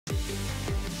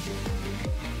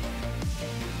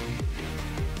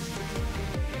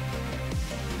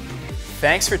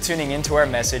Thanks for tuning into our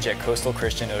message at Coastal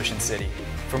Christian Ocean City.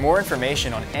 For more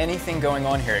information on anything going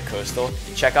on here at Coastal,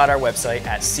 check out our website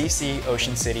at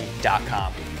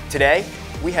ccoceancity.com. Today,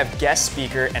 we have guest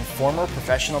speaker and former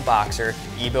professional boxer,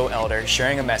 Ebo Elder,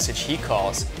 sharing a message he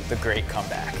calls The Great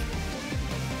Comeback.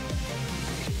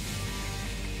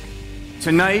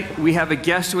 Tonight, we have a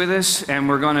guest with us, and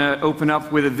we're going to open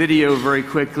up with a video very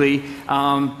quickly.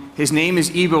 His name is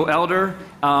Ebo Elder.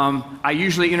 I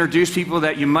usually introduce people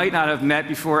that you might not have met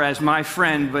before as my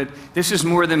friend, but this is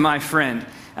more than my friend.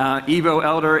 Ebo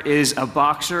Elder is a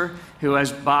boxer who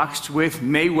has boxed with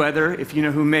Mayweather. If you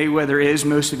know who Mayweather is,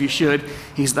 most of you should.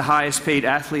 He's the highest paid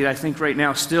athlete, I think, right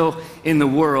now still in the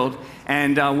world.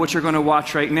 And what you're going to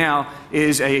watch right now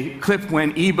is a clip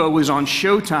when Ebo was on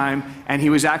Showtime, and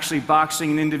he was actually boxing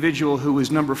an individual who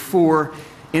was number 4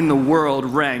 in the world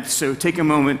ranked. So take a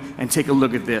moment and take a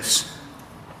look at this.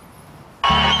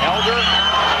 Elder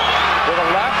with a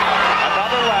left,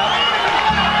 another left.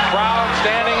 Crowd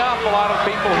standing up, a lot of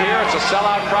people here. It's a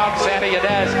sellout crowd, Santa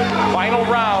Ynez. Final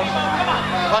round.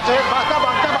 And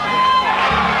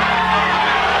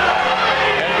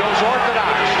goes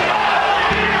orthodox.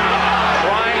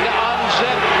 Trying to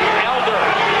unzip Elder.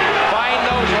 Find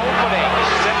those openings.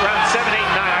 Round 7, 8,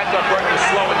 9, I thought Burton was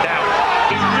slowing down.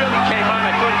 He really came on.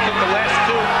 I thought he took the last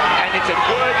 2, and it's a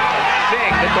good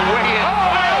thing that the way in.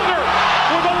 Elder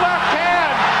with a left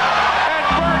hand. And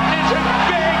Burton is in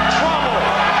big trouble.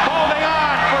 Holding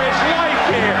on for his life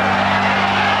here.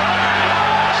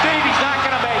 Stevie's not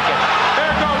going to make it.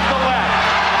 There goes the left.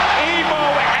 Ebo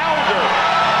Elder.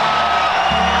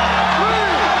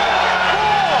 3,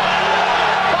 4,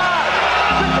 5,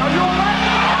 6. Are you all right?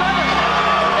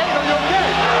 7, 8. Are you okay?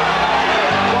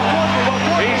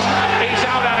 He's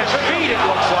out on his feet, it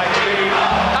looks like, Steve.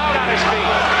 Out on his feet.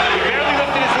 He barely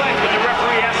lifted his leg when the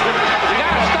referee asked him. You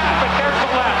got to stop it. There's the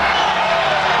left.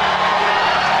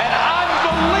 An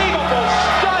unbelievable,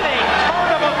 stunning turn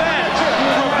of events.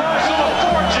 Reversal of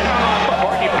fortune.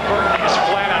 Burton is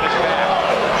flat on his back.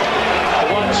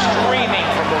 Blood streaming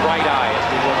from the right eye as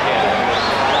we look at it.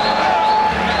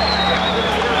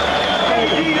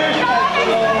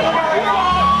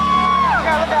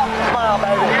 Smile,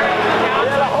 baby.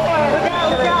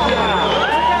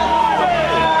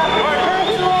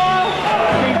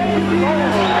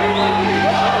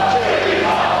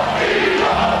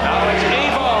 Now it's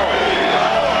Ebo.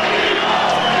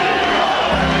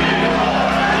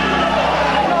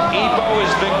 Ebo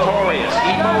is victorious.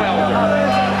 Ebo Elder.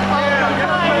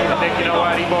 I think, you know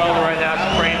what, Ebo Elder right now is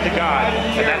praying to God,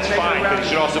 and that's fine, but he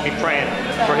should also be praying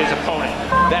for his opponent.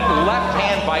 That left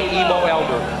hand by Ebo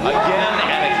Elder. Again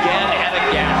and again and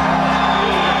again.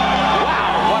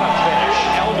 Wow, what a finish.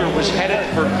 Elder was headed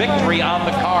for victory on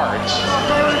the cards.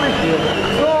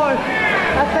 Lord,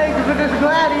 I thank you for this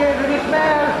gladiator, this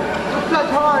man with such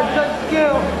heart, such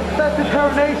skill, such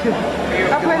determination.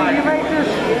 I pray that you make this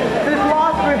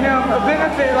loss for him a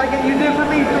benefit like you did for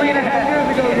me 3.5 years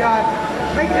ago, God.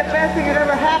 Make it the best thing that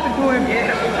ever happened to him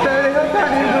so that he'll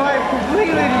turn his life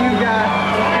completely to you, God.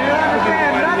 And he'll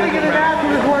understand nothing in the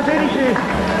natural is worth anything.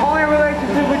 Only a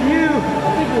relationship with you,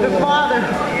 the Father,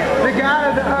 the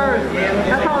God of the earth.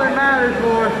 That's all that matters,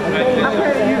 Lord. I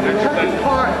pray that you touch his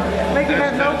heart, make him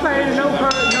have no pain, no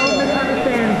hurt, no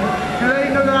misunderstanding. And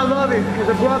let him know that I love him as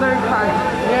a brother in Christ.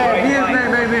 In his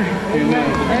name, amen.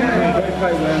 Amen.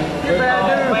 You bad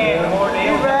dude.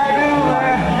 You bad dude,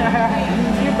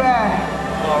 man. You bad.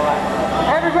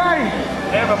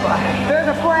 Everybody, there's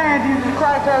a plan Jesus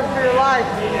Christ has for your life.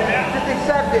 Just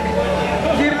accept it.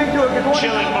 Give him into it.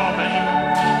 Chilling moment.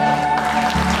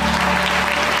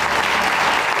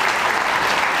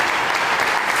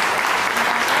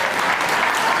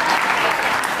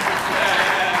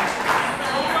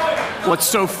 What's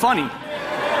so funny?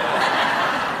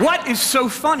 What is so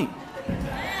funny?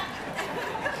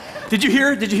 Did you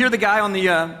hear the guy on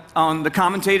the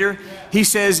commentator? He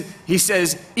says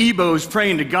Ebo's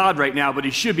praying to God right now, but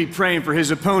he should be praying for his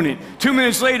opponent. 2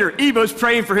 minutes later, Ebo's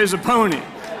praying for his opponent.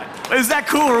 Is that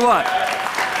cool or what?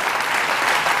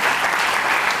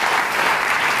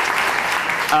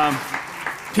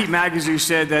 Pete Magazoo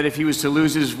said that if he was to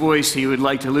lose his voice, he would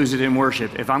like to lose it in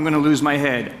worship. If I'm going to lose my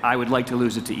head, I would like to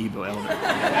lose it to Ebo Elder.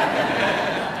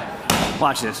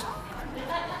 Watch this.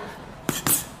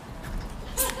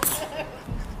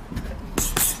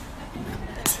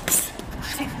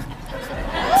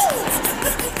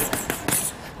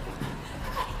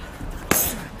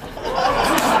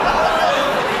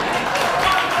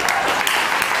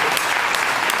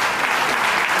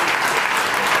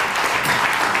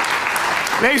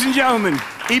 Ladies and gentlemen,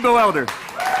 Ebo Elder.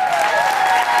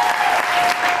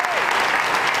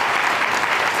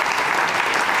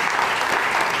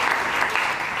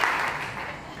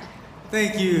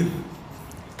 Thank you,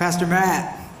 Pastor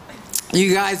Matt.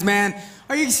 You guys, man,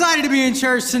 are you excited to be in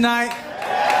church tonight?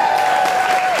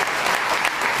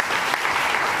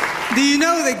 Do you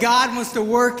know that God wants to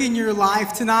work in your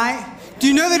life tonight? Do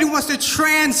you know that He wants to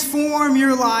transform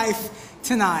your life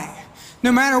tonight?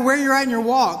 No matter where you're at in your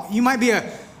walk, you might be a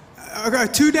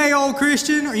 2-day-old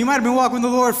Christian, or you might have been walking with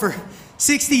the Lord for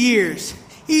 60 years.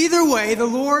 Either way, the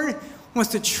Lord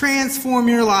wants to transform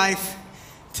your life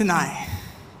tonight.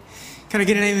 Can I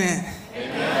get an amen?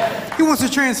 Amen. He wants to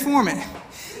transform it.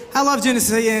 I love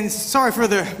Genesis, and sorry for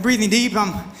the breathing deep.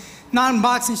 I'm not in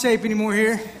boxing shape anymore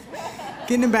here.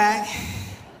 Getting it back.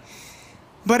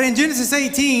 But in Genesis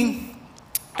 18,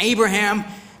 Abraham,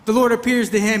 the Lord appears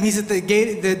to him. He's at the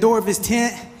gate, the door of his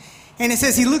tent. And it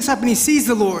says he looks up and he sees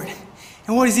the Lord.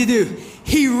 And what does he do?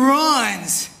 He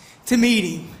runs to meet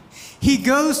him. He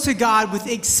goes to God with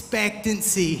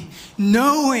expectancy,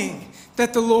 knowing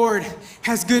that the Lord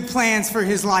has good plans for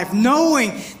his life,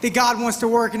 knowing that God wants to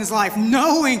work in his life,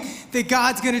 knowing that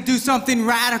God's going to do something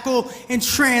radical and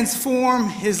transform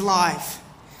his life.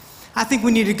 I think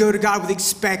we need to go to God with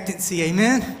expectancy.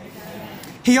 Amen?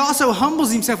 He also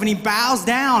humbles himself and he bows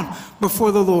down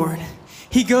before the Lord.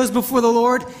 He goes before the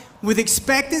Lord with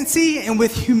expectancy and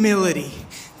with humility.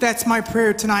 That's my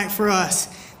prayer tonight for us,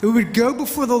 that we would go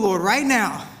before the Lord right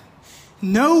now,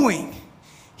 knowing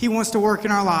He wants to work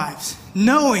in our lives,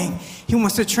 knowing He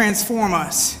wants to transform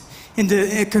us and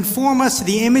to conform us to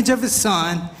the image of His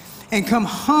Son, and come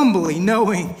humbly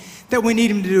knowing that we need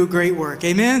Him to do a great work.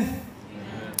 Amen?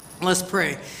 Amen. Let's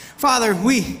pray. Father,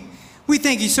 we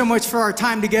thank You so much for our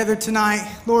time together tonight.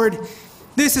 Lord,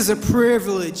 this is a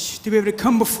privilege to be able to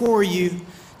come before You,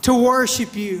 to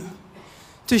worship You,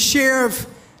 to share of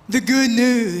the good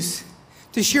news,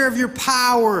 to share of Your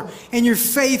power and Your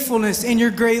faithfulness and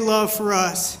Your great love for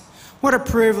us. What a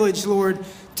privilege, Lord,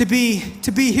 to be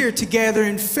here together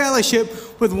in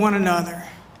fellowship with one another.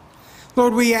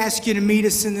 Lord, we ask You to meet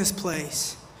us in this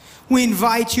place. We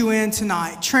invite You in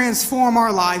tonight. Transform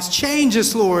our lives. Change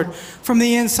us, Lord, from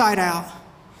the inside out,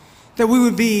 that we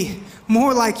would be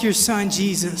more like Your Son,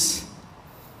 Jesus.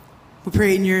 We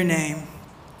pray in Your name.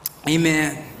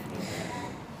 Amen.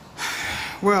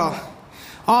 Well,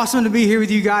 awesome to be here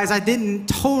with you guys. I didn't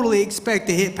totally expect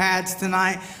to hit pads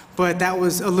tonight, but that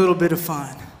was a little bit of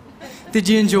fun. Did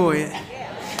you enjoy it?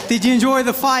 Did you enjoy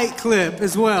the fight clip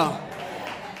as well?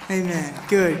 Amen.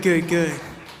 Good, good, good.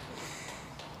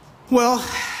 Well,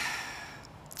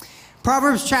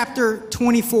 Proverbs chapter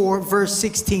 24, verse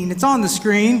 16. It's on the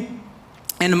screen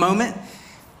in a moment.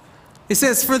 It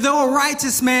says, "For though a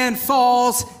righteous man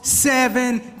falls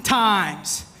 7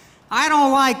 times." I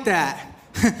don't like that.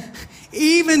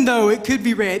 Even though it could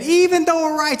be read, even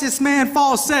though a righteous man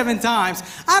falls 7 times.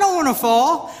 I don't want to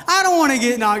fall. I don't want to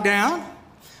get knocked down.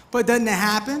 But doesn't it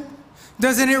happen?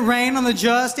 Doesn't it rain on the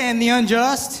just and the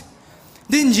unjust?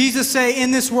 Didn't Jesus say,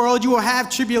 in this world you will have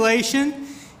tribulation?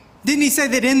 Didn't He say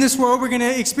that in this world we're going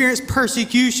to experience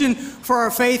persecution for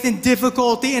our faith and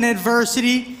difficulty and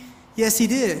adversity? Yes, He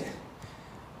did.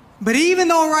 But even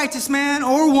though a righteous man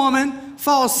or woman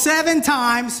falls 7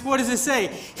 times, what does it say?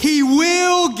 He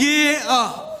will get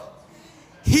up.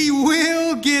 He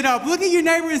will get up. Look at your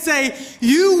neighbor and say,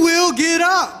 you will get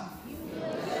up.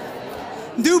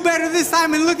 Do better this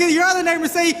time and look at your other neighbor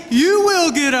and say, you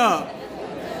will get up.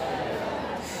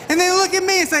 And then look at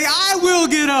me and say, I will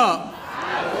get up.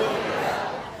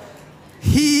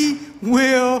 He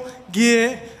will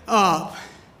get up.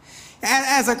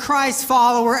 As a Christ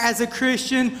follower, as a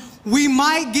Christian, we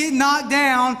might get knocked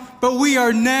down, but we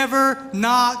are never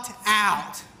knocked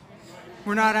out.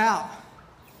 We're not out.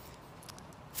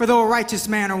 For though a righteous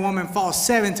man or woman falls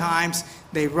 7 times,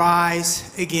 they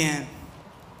rise again.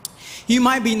 You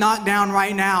might be knocked down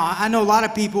right now. I know a lot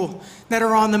of people that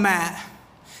are on the mat,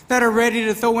 that are ready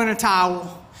to throw in a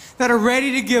towel, that are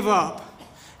ready to give up.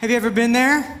 Have you ever been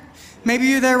there? Maybe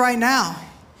you're there right now.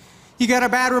 You got a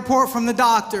bad report from the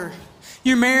doctor.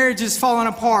 Your marriage is falling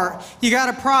apart. You got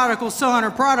a prodigal son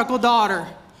or prodigal daughter.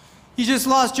 You just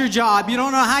lost your job. You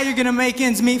don't know how you're going to make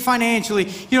ends meet financially.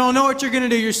 You don't know what you're going to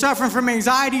do. You're suffering from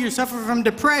anxiety. You're suffering from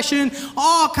depression.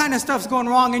 All kind of stuff's going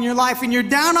wrong in your life, and you're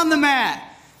down on the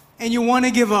mat, and you want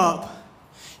to give up.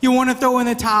 You want to throw in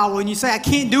the towel, and you say, I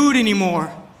can't do it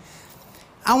anymore.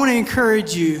 I want to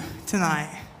encourage you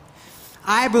tonight.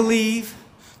 I believe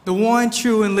the one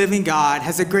true and living God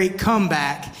has a great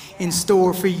comeback in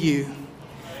store for you.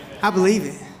 I believe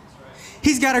it.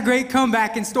 He's got a great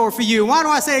comeback in store for you. Why do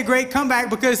I say a great comeback?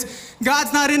 Because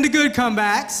God's not into good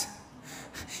comebacks.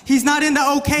 He's not into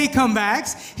okay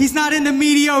comebacks. He's not into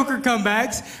mediocre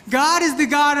comebacks. God is the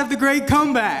God of the great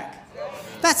comeback.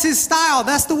 That's his style.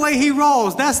 That's the way he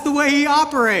rolls. That's the way he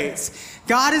operates.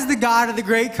 God is the God of the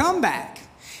great comeback.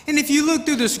 And if you look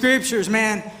through the scriptures,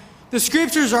 man, the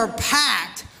scriptures are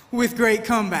packed with great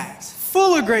comebacks,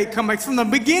 full of great comebacks from the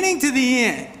beginning to the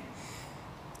end.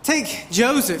 Take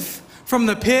Joseph from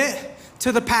the pit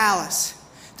to the palace.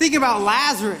 Think about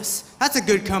Lazarus. That's a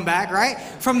good comeback, right?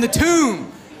 From the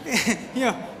tomb.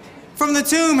 From the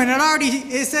tomb, and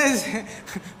it says,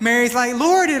 Mary's like,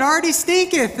 Lord, it already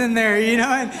stinketh in there,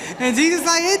 and Jesus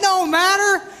like, it don't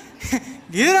matter.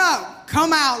 Get up,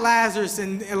 come out, Lazarus,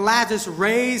 and Lazarus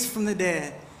raised from the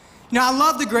dead. I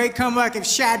love the great comeback of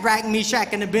Shadrach, Meshach,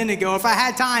 and Abednego. If I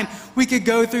had time, we could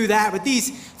go through that. But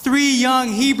these 3 young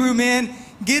Hebrew men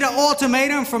get an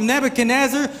ultimatum from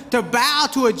Nebuchadnezzar to bow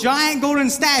to a giant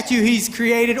golden statue he's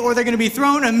created, or they're going to be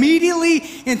thrown immediately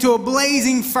into a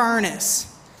blazing furnace.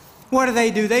 What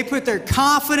do? They put their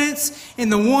confidence in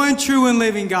the one true and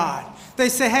living God. They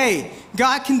say, hey,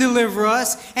 God can deliver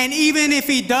us, and even if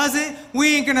he doesn't,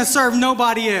 we ain't going to serve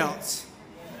nobody else.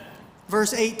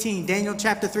 Verse 18, Daniel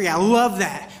chapter 3, I love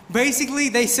that. Basically,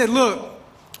 they said, look,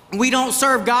 we don't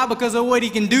serve God because of what he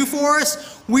can do for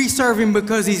us. We serve him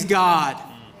because he's God.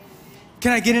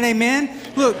 Can I get an amen?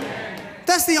 Look,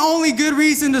 that's the only good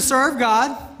reason to serve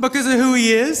God, because of who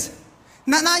he is.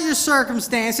 Not your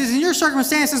circumstances. And your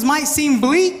circumstances might seem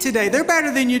bleak today. They're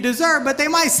better than you deserve, but they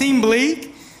might seem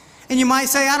bleak. And you might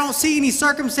say, I don't see any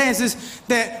circumstances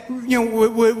that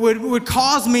would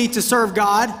cause me to serve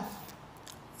God.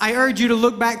 I urge you to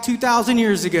look back 2,000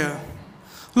 years ago.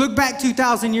 Look back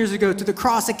 2,000 years ago to the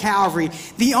cross of Calvary.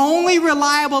 The only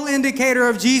reliable indicator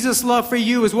of Jesus' love for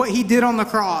you is what he did on the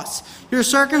cross. Your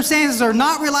circumstances are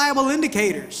not reliable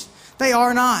indicators. They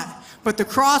are not. But the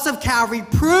cross of Calvary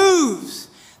proves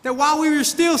that while we were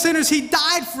still sinners, he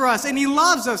died for us and he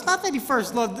loves us. Not that we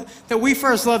first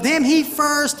loved him. He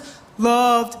first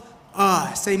loved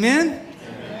us. Amen?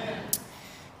 Amen.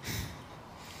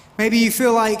 Maybe you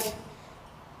feel like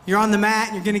you're on the mat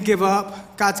and you're going to give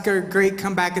up. God's got a great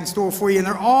comeback in store for you, and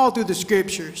they're all through the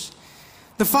scriptures.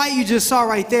 The fight you just saw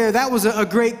right there, that was a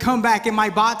great comeback in my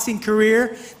boxing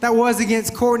career. That was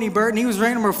against Courtney Burton. He was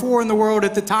ranked number 4 in the world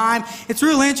at the time. It's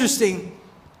real interesting.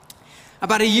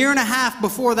 About a year and a half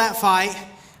before that fight,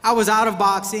 I was out of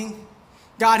boxing.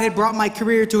 God had brought my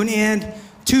career to an end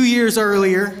 2 years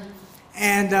earlier.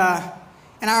 And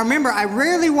I remember I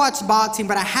rarely watched boxing,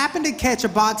 but I happened to catch a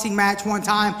boxing match one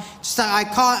time. I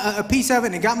caught a piece of it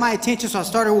and it got my attention, so I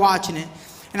started watching it.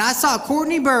 And I saw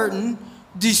Courtney Burton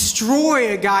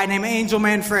destroy a guy named Angel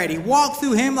Manfredi. Walk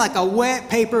through him like a wet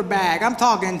paper bag. I'm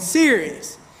talking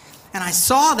serious. And I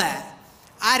saw that.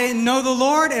 I didn't know the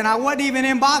Lord, and I wasn't even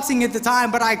in boxing at the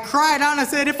time, but I cried out and I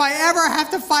said, if I ever have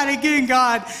to fight again,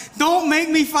 God, don't make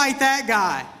me fight that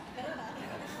guy.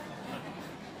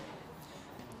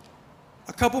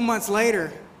 A couple months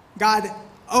later, God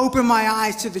opened my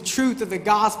eyes to the truth of the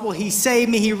gospel. He saved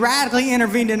me. He radically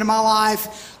intervened into my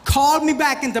life, called me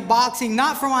back into boxing,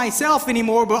 not for myself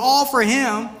anymore, but all for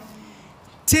him.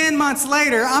 10 months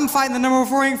later, I'm fighting the number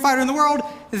 4 ranked fighter in the world.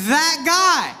 That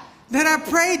guy that I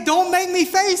prayed, don't make me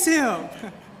face him.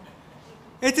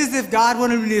 It's as if God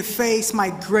wanted me to face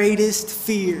my greatest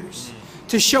fears,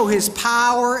 to show his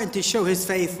power and to show his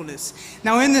faithfulness.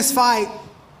 Now in this fight,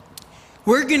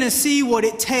 we're going to see what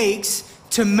it takes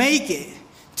to make it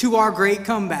to our great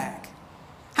comeback.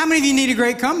 How many of you need a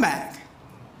great comeback?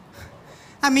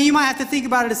 I mean, you might have to think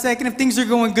about it a second if things are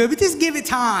going good, but just give it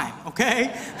time,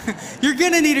 okay? You're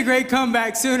going to need a great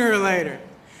comeback sooner or later.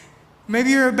 Maybe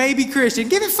you're a baby Christian.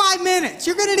 Give it 5 minutes.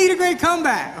 You're going to need a great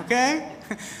comeback, okay?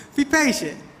 Be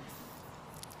patient.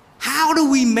 How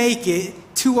do we make it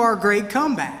to our great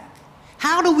comeback?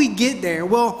 How do we get there?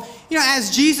 Well, as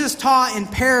Jesus taught in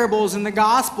parables in the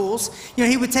Gospels,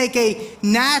 he would take a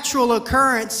natural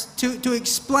occurrence to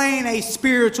explain a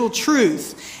spiritual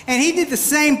truth. And he did the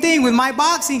same thing with my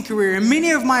boxing career and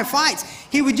many of my fights.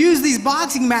 He would use these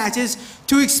boxing matches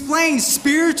to explain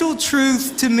spiritual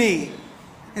truth to me.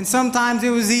 And sometimes it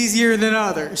was easier than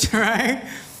others, right?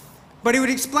 But he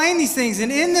would explain these things.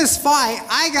 And in this fight,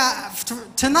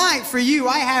 tonight for you,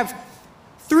 I have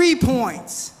 3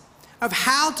 points of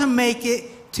how to make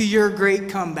it to your great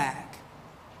comeback.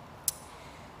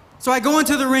 So I go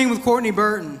into the ring with Courtney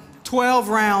Burton, 12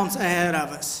 rounds ahead of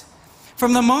us.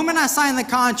 From the moment I signed the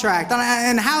contract,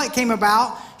 and how it came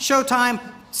about, Showtime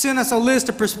sent us a list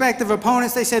of prospective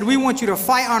opponents. They said, we want you to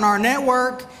fight on our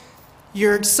network.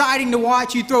 You're exciting to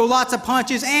watch. You throw lots of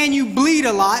punches and you bleed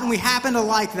a lot. And we happen to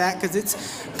like that because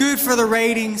it's good for the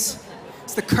ratings.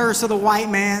 It's the curse of the white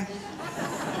man.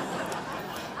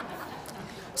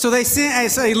 So they sent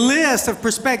us a list of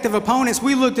prospective opponents.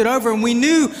 We looked it over, and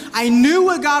I knew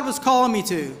what God was calling me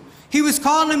to. He was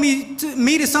calling me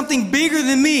to something bigger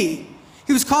than me.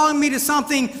 He was calling me to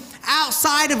something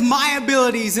outside of my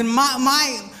abilities and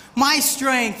my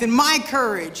strength and my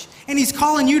courage. And He's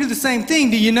calling you to the same thing.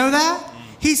 Do you know that?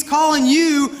 He's calling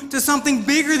you to something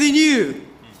bigger than you.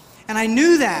 And I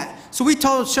knew that. So we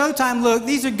told Showtime, look,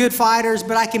 these are good fighters,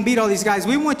 but I can beat all these guys.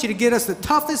 We want you to get us the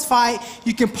toughest fight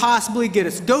you can possibly get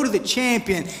us. Go to the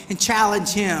champion and challenge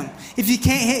him. If you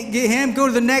can't get him, go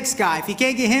to the next guy. If you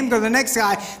can't get him, go to the next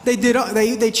guy.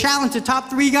 They challenged the top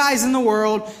 3 guys in the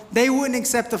world. They wouldn't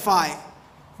accept the fight.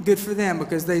 Good for them,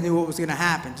 because they knew what was going to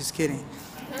happen. Just kidding.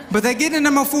 But they get to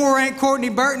number 4 ranked Courtney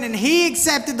Burton, and he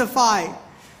accepted the fight.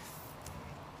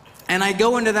 And I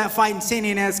go into that fight in San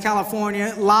Ynez,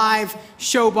 California, live,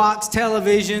 Showbox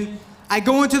television. I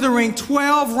go into the ring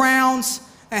 12 rounds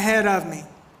ahead of me.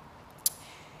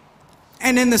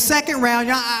 And in the second round,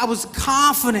 I was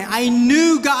confident. I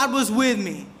knew God was with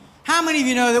me. How many of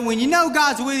you know that when you know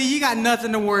God's with you, you got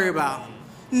nothing to worry about?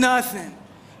 Nothing.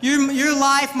 Your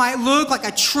life might look like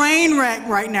a train wreck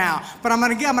right now. But I'm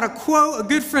gonna quote a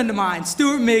good friend of mine,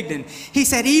 Stuart Migden. He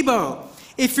said, Ebo,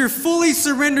 if you're fully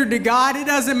surrendered to God, it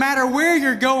doesn't matter where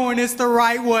you're going, it's the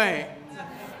right way.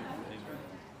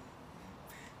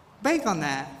 Bank on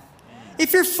that.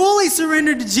 If you're fully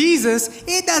surrendered to Jesus,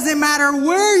 it doesn't matter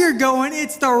where you're going,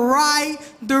 it's the right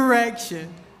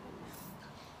direction.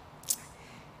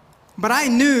 But I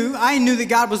knew that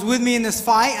God was with me in this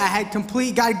fight.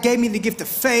 God gave me the gift of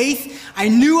faith. I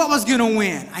knew I was going to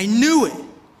win. I knew it.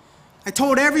 I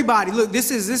told everybody, look, this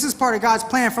is part of God's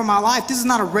plan for my life. This is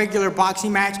not a regular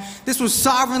boxing match. This was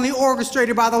sovereignly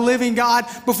orchestrated by the living God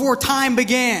before time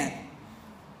began.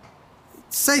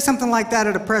 Say something like that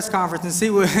at a press conference and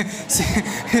see what...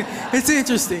 It's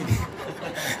interesting.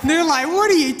 They're like,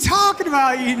 what are you talking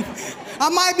about? I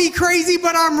might be crazy,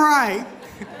 but I'm right.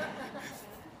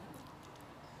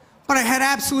 But I had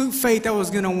absolute faith I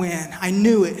was going to win. I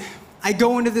knew it. I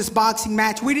go into this boxing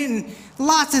match.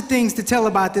 Lots of things to tell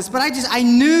about this, but I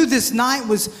knew this night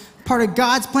was part of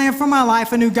God's plan for my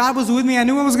life. I knew God was with me. I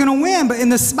knew I was going to win. But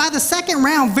by the second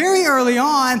round, very early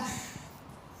on,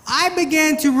 I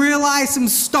began to realize some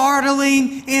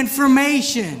startling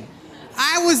information.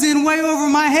 I was in way over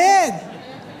my head.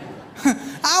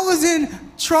 I was in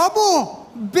trouble,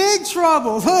 big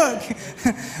trouble. Look,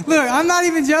 I'm not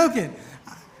even joking.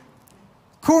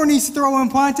 Courtney's throwing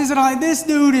punches, and I'm like, this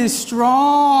dude is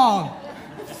strong.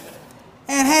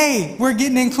 And hey, we're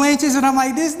getting in clinches, and I'm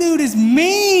like, this dude is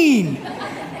mean.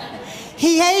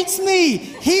 He hates me.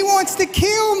 He wants to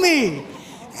kill me.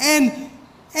 And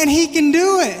he can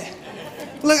do it.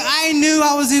 Look, I knew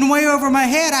I was in way over my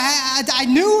head. I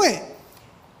knew it.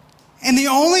 And the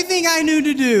only thing I knew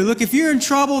to do, look, if you're in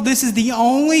trouble, this is the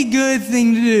only good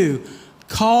thing to do.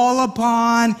 Call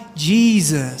upon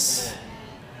Jesus.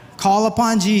 Call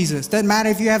upon Jesus. Doesn't matter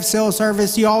if you have cell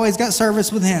service, you always got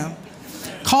service with Him.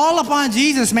 Call upon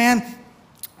Jesus, man.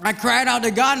 I cried out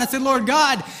to God and I said, Lord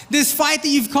God, this fight that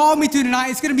you've called me to tonight,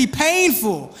 it's going to be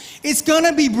painful. It's going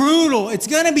to be brutal. It's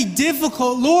going to be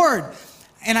difficult, Lord.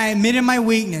 And I admitted my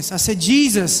weakness. I said,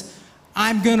 Jesus,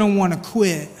 I'm going to want to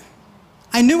quit.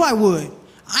 I knew I would.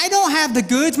 I don't have the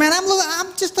goods, man.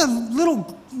 I'm just a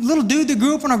little dude that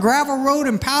grew up on a gravel road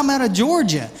in Palmetto,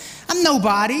 Georgia. I'm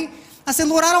nobody. I said,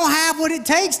 Lord, I don't have what it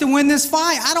takes to win this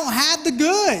fight. I don't have the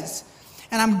goods.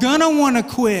 And I'm going to want to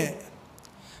quit.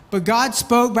 But God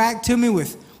spoke back to me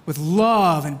with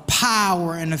love and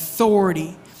power and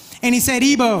authority. And He said,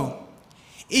 Ebo,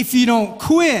 if you don't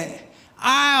quit,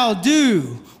 I'll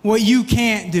do what you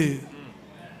can't do.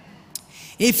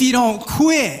 If you don't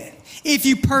quit, if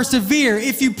you persevere,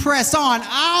 if you press on,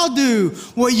 I'll do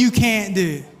what you can't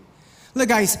do. Look,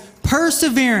 guys,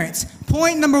 perseverance.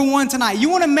 Point number 1 tonight. You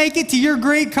want to make it to your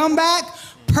great comeback?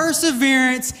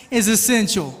 Perseverance is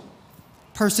essential.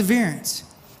 Perseverance.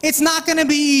 It's not going to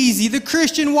be easy. The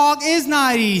Christian walk is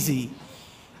not easy.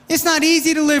 It's not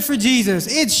easy to live for Jesus.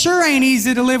 It sure ain't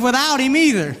easy to live without Him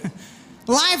either.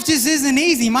 Life just isn't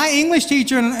easy. My English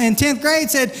teacher in 10th grade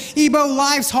said, Ebo,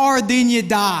 life's hard, then you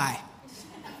die.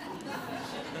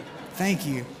 Thank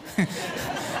you.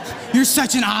 You're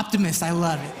such an optimist. I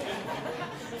love it.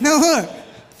 No,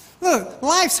 look,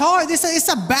 life's hard. It's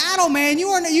a battle, man.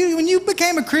 When you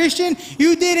became a Christian,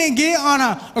 you didn't get on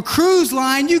a cruise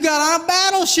line. You got on a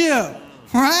battleship,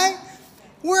 right?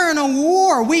 We're in a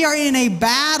war. We are in a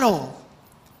battle.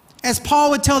 As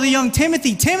Paul would tell the young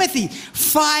Timothy, Timothy,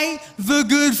 fight the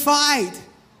good fight.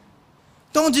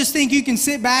 Don't just think you can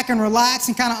sit back and relax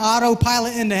and kind of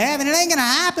autopilot into heaven. It ain't going to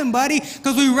happen, buddy,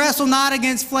 because we wrestle not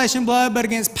against flesh and blood, but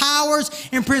against powers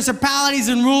and principalities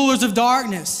and rulers of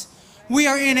darkness. We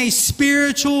are in a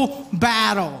spiritual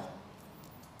battle.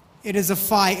 It is a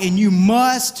fight, and you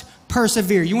must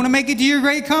persevere. You want to make it to your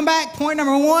great comeback? Point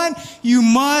number one, you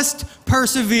must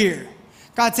persevere.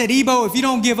 God said, Ebo, if you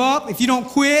don't give up, if you don't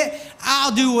quit,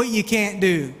 I'll do what you can't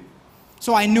do.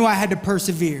 So I knew I had to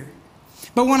persevere.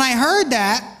 But when I heard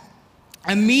that,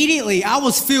 immediately I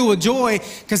was filled with joy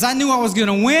because I knew I was going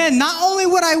to win. Not only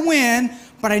would I win,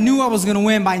 but I knew I was going to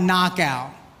win by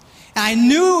knockout. And I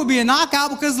knew it would be a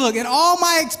knockout because, look, in all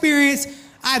my experience,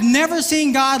 I've never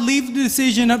seen God leave the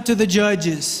decision up to the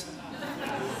judges.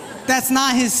 That's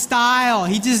not his style.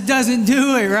 He just doesn't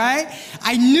do it, right?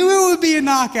 I knew it would be a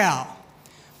knockout.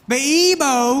 But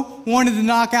Ebo wanted the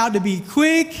knockout to be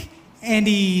quick and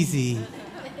easy.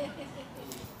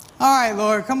 All right,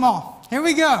 Lord, come on. Here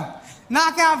we go.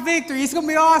 Knockout victory. It's going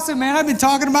to be awesome, man. I've been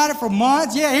talking about it for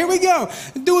months. Yeah, here we go.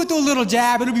 Do it through a little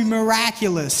jab. It'll be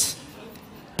miraculous.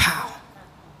 Pow.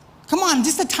 Come on,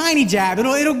 just a tiny jab.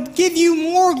 It'll give you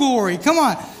more glory. Come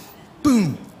on.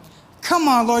 Boom. Come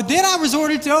on, Lord. Then I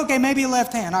resorted to, okay, maybe a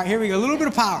left hand. All right, here we go. A little bit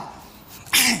of power.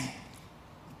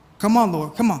 Come on,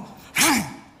 Lord. Come on.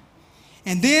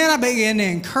 And then I began to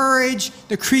encourage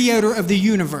the creator of the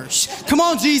universe. Come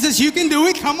on, Jesus, you can do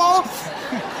it. Come on.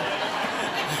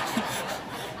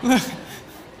 Look,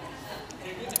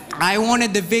 I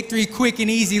wanted the victory quick and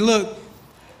easy. Look,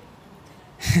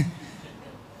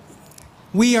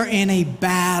 we are in a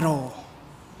battle.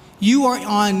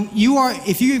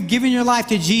 If you've given your life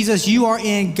to Jesus, you are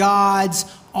in God's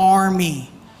army.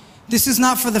 This is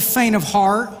not for the faint of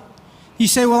heart. You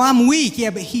say, well, I'm weak.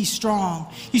 Yeah, but he's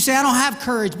strong. You say, I don't have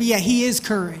courage. But yeah, he is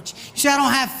courage. You say, I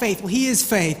don't have faith. Well, he is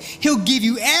faith. He'll give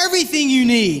you everything you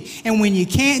need. And when you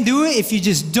can't do it, if you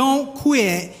just don't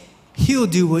quit, he'll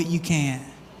do what you can.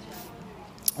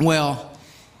 Well,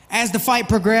 as the fight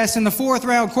progressed in the fourth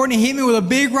round, Courtney hit me with a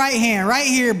big right hand. Right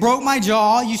here, broke my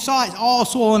jaw. You saw it all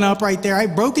swollen up right there.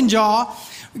 Right? Broken jaw.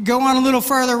 Go on a little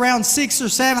further, round 6 or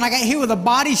 7. I got hit with a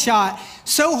body shot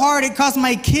so hard it caused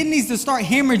my kidneys to start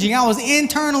hemorrhaging. I was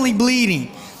internally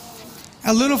bleeding.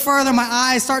 A little further, my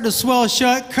eyes start to swell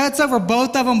shut. Cuts over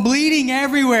both of them, bleeding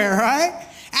everywhere, right?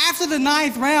 After the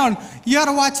 9th round, you ought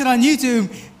to watch it on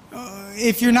YouTube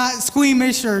if you're not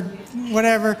squeamish or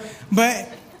whatever. But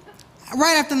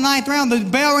right after the 9th round, the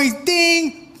bell rings,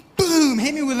 ding, boom,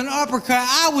 hit me with an uppercut.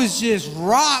 I was just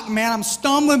rocked, man. I'm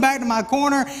stumbling back to my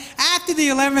corner. After the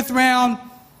 11th round,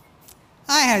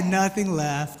 I had nothing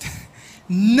left.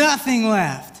 Nothing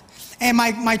left. And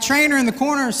my trainer in the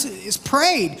corner is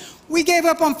prayed. We gave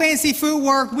up on fancy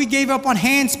footwork. We gave up on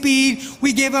hand speed.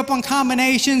 We gave up on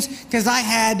combinations because I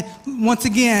had, once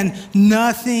again,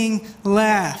 nothing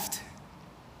left.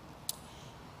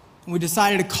 We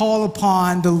decided to call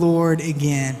upon the Lord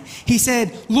again. He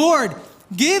said, Lord,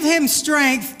 give him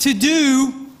strength to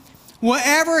do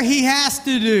whatever he has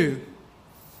to do.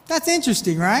 That's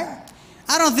interesting, right?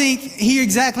 I don't think he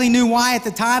exactly knew why at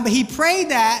the time, but he prayed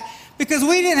that because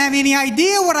we didn't have any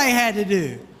idea what I had to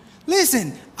do.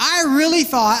 Listen, I really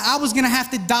thought I was going to have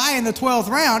to die in the 12th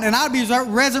round and I'd be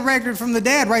resurrected from the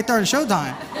dead right there in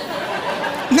Showtime.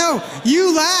 No,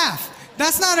 you laugh.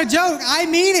 That's not a joke. I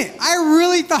mean it. I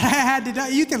really thought I had to die.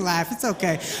 You can laugh. It's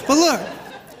okay. But look,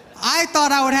 I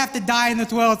thought I would have to die in the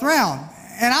 12th round.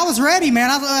 And I was ready, man.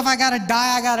 I thought if I got to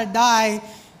die, I got to die.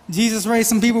 Jesus raised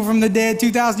some people from the dead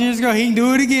 2,000 years ago. He can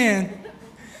do it again.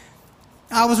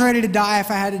 I was ready to die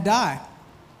if I had to die.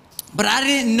 But I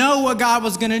didn't know what God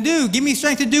was going to do. Give me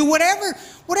strength to do whatever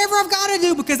I've got to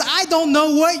do because I don't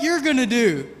know what you're going to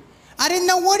do. I didn't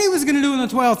know what he was going to do in the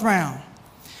 12th round.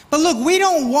 But look, we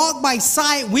don't walk by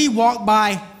sight. We walk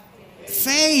by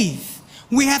faith.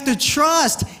 We have to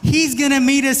trust he's going to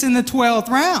meet us in the 12th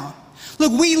round.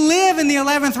 Look, we live in the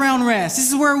 11th round rest. This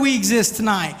is where we exist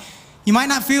tonight. You might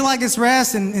not feel like it's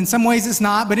rest, and in some ways it's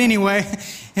not, but anyway,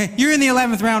 you're in the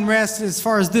 11th round rest as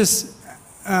far as this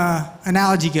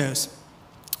analogy goes.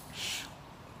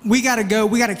 We got to go.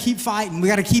 We got to keep fighting. We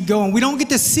got to keep going. We don't get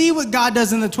to see what God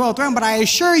does in the 12th round, but I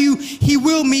assure you, he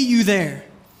will meet you there.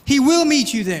 He will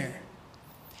meet you there.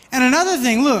 And another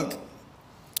thing, look,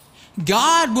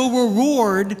 God will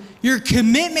reward your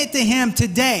commitment to him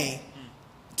today,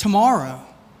 tomorrow.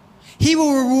 He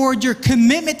will reward your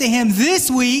commitment to him this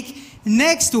week,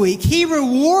 next week. He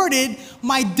rewarded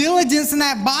my diligence in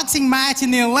that boxing match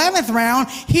in the 11th round.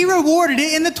 He rewarded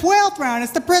it in the 12th round.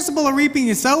 It's the principle of reaping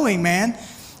and sowing, man.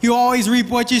 You always reap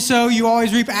what you sow. You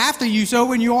always reap after you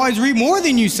sow, and you always reap more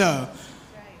than you sow.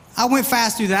 I went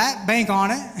fast through that. Bank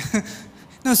on it.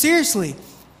 No, seriously.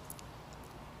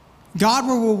 God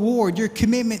will reward your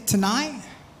commitment tonight.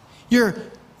 Your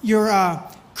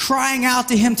crying out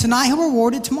to him tonight, he'll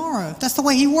reward it tomorrow. That's the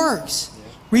way he works.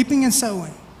 Reaping and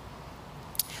sowing.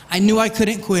 I knew I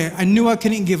couldn't quit. I knew I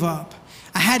couldn't give up.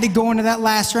 I had to go into that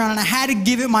last round, and I had to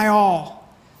give it my all.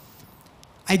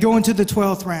 I go into the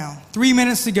 12th round. 3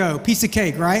 minutes to go. Piece of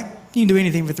cake, right? You can do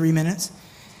anything for 3 minutes.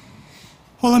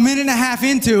 Well, a minute and a half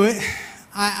into it,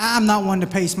 I'm not one to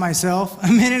pace myself. A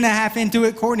minute and a half into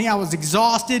it, Courtney, I was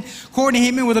exhausted. Courtney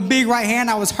hit me with a big right hand.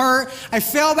 I was hurt. I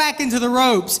fell back into the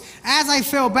ropes. As I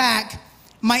fell back,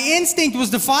 my instinct was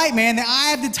to fight, man. The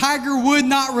eye of the tiger would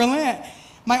not relent.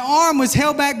 My arm was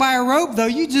held back by a rope, though.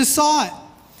 You just saw it.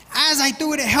 As I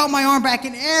threw it, it held my arm back,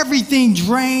 and everything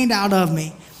drained out of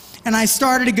me. And I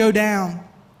started to go down.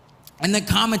 And the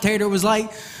commentator was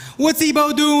like, "What's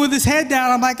Ebo doing with his head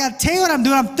down?" I'm like, "I tell you what I'm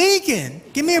doing. I'm thinking.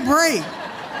 Give me a break."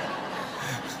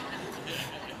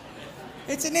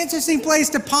 It's an interesting place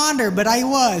to ponder, but I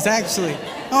was, actually.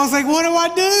 I was like, what do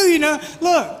I do? You know,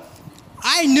 look,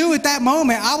 I knew at that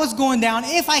moment I was going down.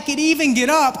 If I could even get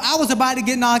up, I was about to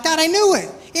get knocked out. I knew it.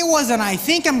 It wasn't, I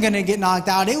think I'm going to get knocked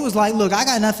out. It was like, look, I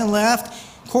got nothing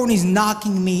left. Courtney's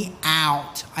knocking me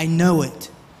out. I know it.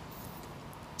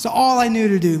 So all I knew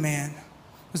to do, man,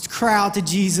 was to cry out to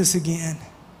Jesus again.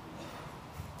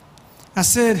 I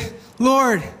said,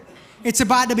 Lord, it's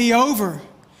about to be over.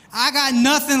 I got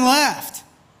nothing left.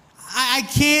 I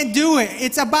can't do it.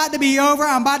 It's about to be over.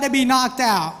 I'm about to be knocked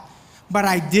out. But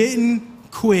I didn't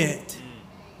quit.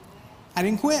 I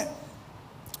didn't quit.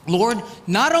 Lord,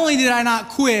 not only did I not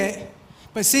quit,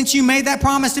 but since you made that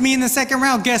promise to me in the second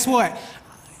round, guess what?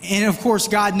 And of course,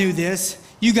 God knew this.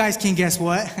 You guys can guess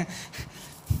what?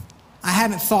 I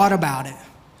haven't thought about it.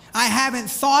 I haven't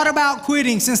thought about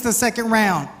quitting since the second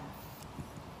round.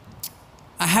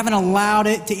 I haven't allowed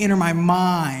it to enter my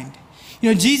mind.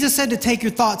 You know, Jesus said to take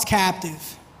your thoughts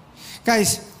captive.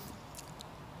 Guys,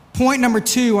 point number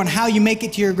 2 on how you make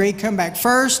it to your great comeback.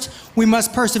 First, we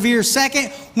must persevere.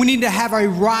 Second, we need to have a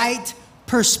right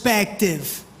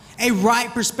perspective. A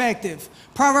right perspective.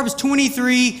 Proverbs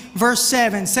 23 verse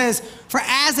 7 says, "For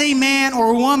as a man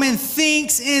or woman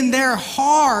thinks in their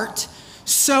heart,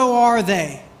 so are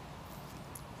they."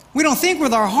 We don't think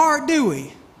with our heart, do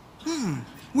we?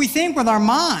 We think with our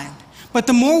mind. But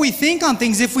the more we think on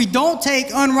things, if we don't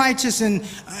take unrighteous and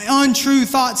untrue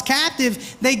thoughts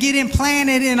captive, they get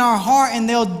implanted in our heart and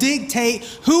they'll dictate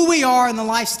who we are and the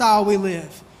lifestyle we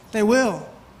live. They will.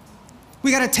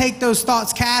 We got to take those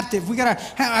thoughts captive. We got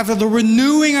to have the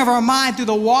renewing of our mind through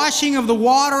the washing of the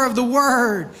water of the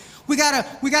Word. We got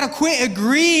to quit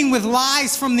agreeing with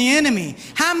lies from the enemy.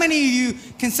 How many of you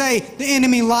can say, the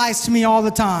enemy lies to me all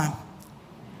the time?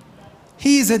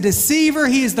 He is a deceiver.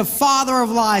 He is the father of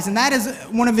lies. And that is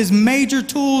one of his major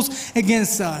tools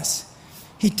against us.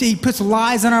 He puts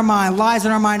lies in our mind,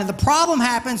 And the problem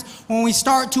happens when we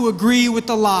start to agree with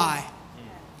the lie.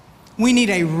 We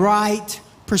need a right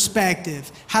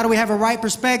perspective. How do we have a right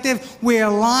perspective? We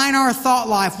align our thought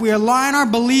life. We align our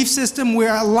belief system. We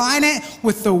align it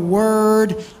with the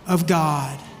Word of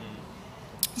God.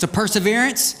 So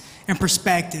perseverance and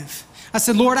perspective. I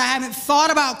said, Lord, I haven't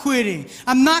thought about quitting.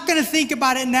 I'm not going to think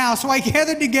about it now. So I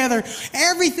gathered together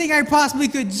everything I possibly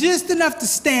could, just enough to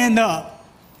stand up.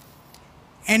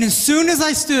 And as soon as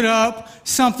I stood up,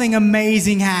 something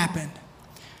amazing happened.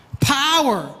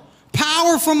 Power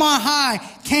from on high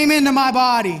came into my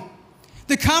body.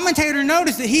 The commentator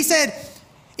noticed it. He said,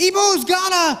 Ebo's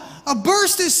got a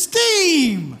burst of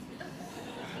steam.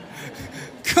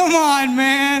 Come on,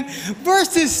 man.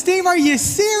 Burst of steam? Are you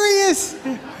serious?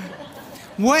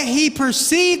 What he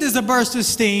perceived as a burst of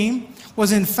steam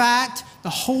was, in fact, the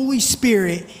Holy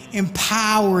Spirit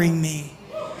empowering me.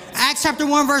 Acts chapter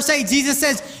 1, verse 8, Jesus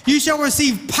says, you shall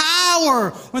receive power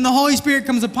when the Holy Spirit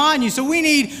comes upon you. So we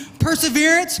need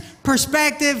perseverance,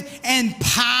 perspective, and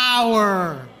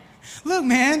power. Look,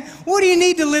 man, what do you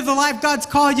need to live the life God's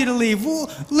called you to live?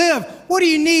 What do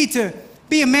you need to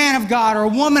be a man of God or a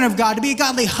woman of God, to be a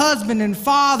godly husband and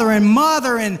father and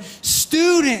mother and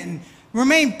student, and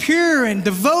remain pure and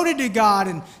devoted to God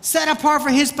and set apart for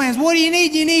His plans? What do you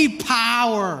need? You need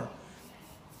power.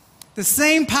 The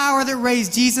same power that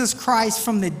raised Jesus Christ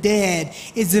from the dead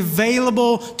is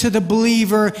available to the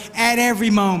believer at every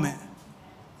moment.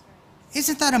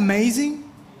 Isn't that amazing?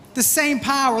 The same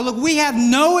power. Look, we have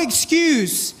no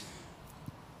excuse.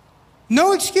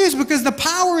 No excuse, because the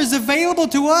power is available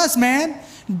to us, man.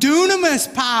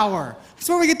 Dunamis power. That's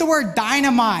where we get the word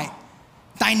dynamite.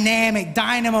 Dynamic,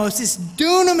 dynamos, this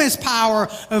dunamis power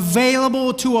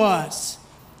available to us.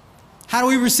 How do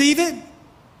we receive it?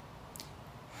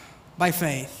 By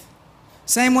faith.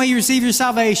 Same way you receive your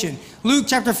salvation. Luke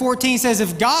chapter 14 says,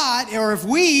 if God, or if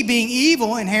we, being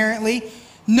evil inherently,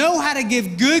 know how to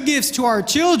give good gifts to our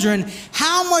children,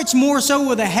 how much more so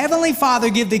will the Heavenly Father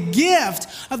give the gift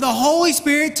of the Holy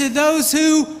Spirit to those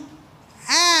who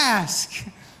ask?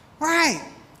 Right.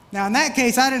 Now, in that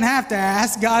case, I didn't have to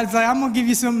ask. God's like, I'm going to give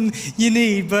you something you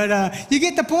need. But you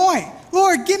get the point.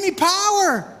 Lord, give me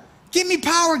power. Give me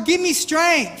power. Give me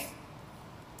strength.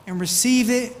 And receive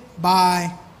it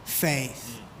by faith.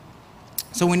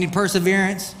 So we need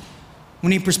perseverance, we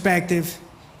need perspective,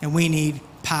 and we need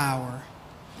power.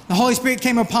 The Holy Spirit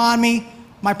came upon me.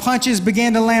 My punches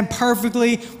began to land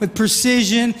perfectly with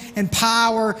precision and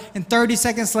power. And 30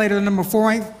 seconds later, the number 4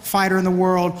 ranked fighter in the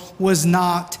world was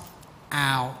knocked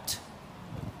out.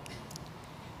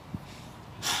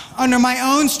 Under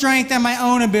my own strength and my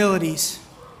own abilities,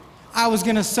 I was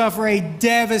going to suffer a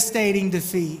devastating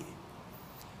defeat.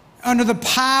 Under the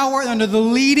power, under the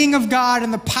leading of God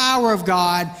and the power of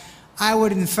God, I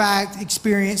would in fact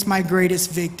experience my greatest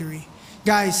victory.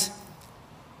 Guys,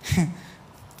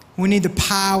 we need the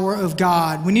power of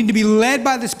God. We need to be led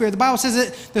by the Spirit. The Bible says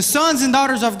that the sons and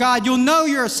daughters of God, you'll know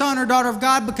you're a son or daughter of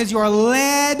God because you are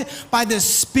led by the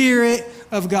Spirit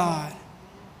of God.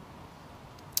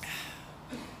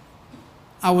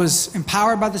 I was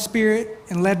empowered by the Spirit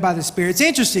and led by the Spirit. It's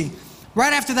interesting.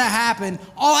 Right after that happened,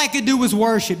 all I could do was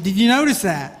worship. Did you notice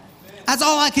that? That's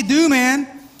all I could do, man.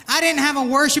 I didn't have a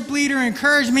worship leader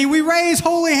encourage me. We raised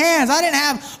holy hands. I didn't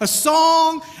have a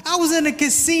song. I was in a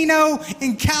casino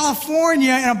in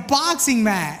California in a boxing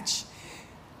match.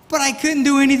 But I couldn't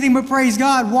do anything but praise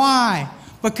God. Why?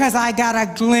 Because I got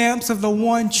a glimpse of the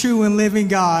one true and living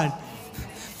God.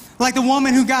 Like the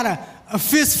woman who got a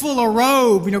fistful of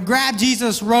robe, grabbed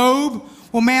Jesus' robe.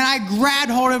 Well, man, I grabbed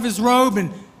hold of his robe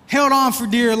and held on for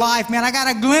dear life, man. I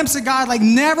got a glimpse of God like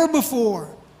never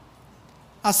before.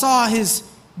 I saw his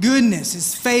goodness,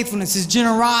 his faithfulness, his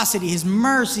generosity, his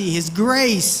mercy, his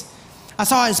grace. I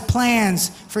saw his plans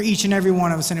for each and every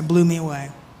one of us, and it blew me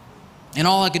away. And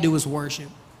all I could do was worship.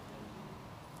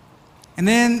 And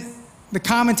then the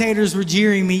commentators were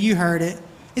jeering me. You heard it.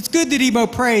 It's good that Ebo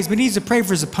prays, but he needs to pray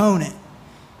for his opponent.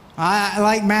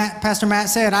 Like Pastor Matt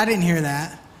said, I didn't hear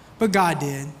that, but God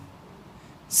did.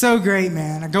 So great,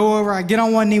 man. I go over, I get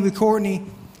on one knee with Courtney.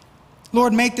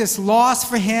 Lord, make this loss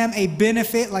for him a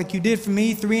benefit like you did for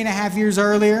me 3.5 years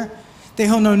earlier. That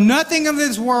he'll know nothing of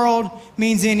this world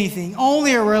means anything.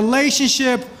 Only a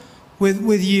relationship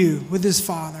with you, with his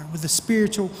Father, with the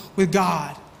spiritual, with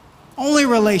God. Only a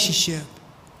relationship.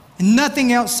 And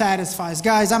nothing else satisfies.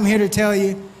 Guys, I'm here to tell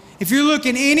you, if you're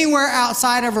looking anywhere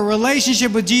outside of a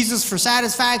relationship with Jesus for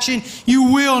satisfaction,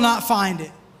 you will not find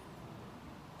it.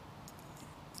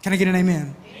 Can I get an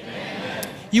amen? Amen.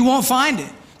 You won't find it.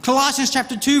 Colossians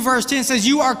chapter 2 verse 10 says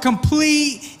you are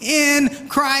complete in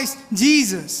Christ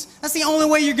Jesus. That's the only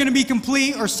way you're going to be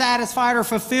complete or satisfied or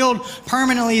fulfilled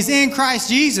permanently is in Christ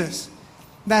Jesus.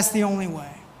 That's the only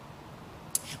way.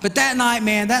 But that night,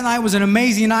 man, that night was an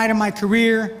amazing night in my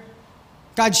career.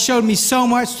 God showed me so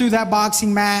much through that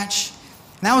boxing match.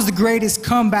 And that was the greatest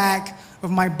comeback of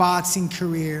my boxing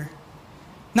career.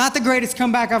 Not the greatest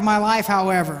comeback of my life,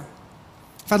 however.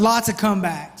 I've had lots of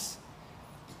comebacks.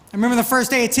 I remember the first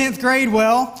day of 10th grade.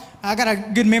 Well, I got a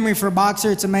good memory for a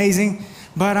boxer. It's amazing.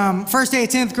 But first day of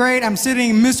 10th grade, I'm sitting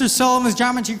in Mr. Sullivan's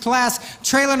geometry class,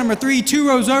 trailer number 3, 2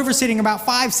 rows over, sitting about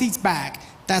 5 seats back.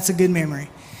 That's a good memory.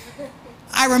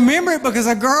 I remember it because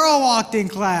a girl walked in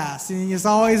class. And it's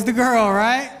always the girl,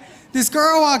 right? This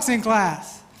girl walks in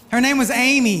class. Her name was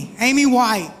Amy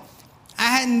White. I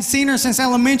hadn't seen her since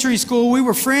elementary school. We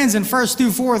were friends in 1st through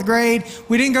 4th grade.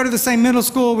 We didn't go to the same middle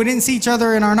school. We didn't see each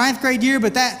other in our 9th grade year,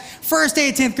 but that first day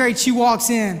of 10th grade, she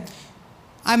walks in.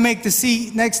 I make the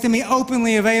seat next to me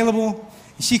openly available,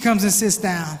 and she comes and sits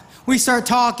down. We start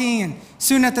talking, and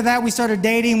soon after that, we started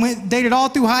dating. Dated all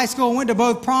through high school, went to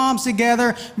both proms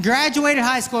together, graduated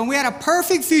high school, and we had a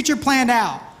perfect future planned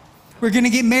out. We're going to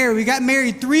get married. We got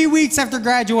married 3 weeks after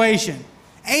graduation.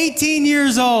 18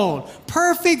 years old.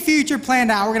 Perfect future planned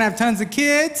out. We're going to have tons of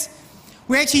kids.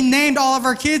 We actually named all of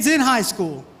our kids in high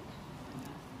school.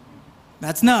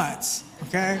 That's nuts,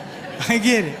 okay? I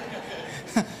get it.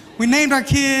 We named our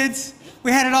kids.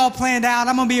 We had it all planned out.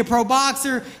 I'm going to be a pro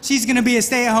boxer. She's going to be a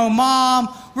stay-at-home mom.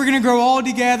 We're going to grow old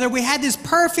together. We had this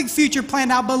perfect future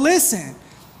planned out. But listen,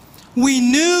 we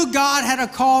knew God had a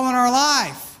call in our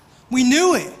life. We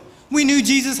knew it. We knew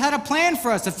Jesus had a plan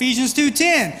for us. Ephesians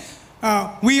 2:10.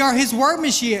 We are his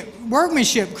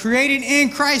workmanship, created in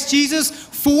Christ Jesus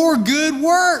for good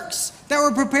works that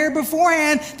were prepared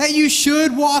beforehand that you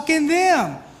should walk in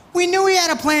them. We knew he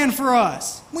had a plan for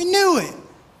us. We knew it.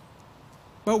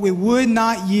 but we would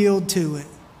not yield to it.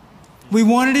 We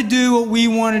wanted to do what we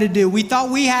wanted to do. We thought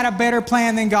we had a better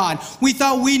plan than God. We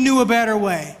thought we knew a better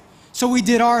way. So we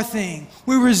did our thing.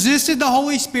 We resisted the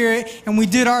Holy Spirit and we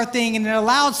did our thing, and it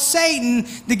allowed Satan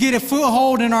to get a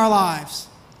foothold in our lives.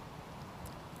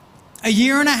 A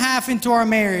year and a half into our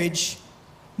marriage,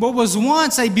 what was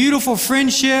once a beautiful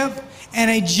friendship and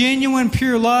a genuine,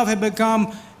 pure love had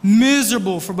become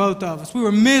miserable for both of us. We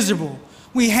were miserable.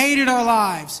 We hated our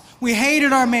lives. We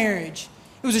hated our marriage.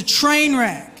 It was a train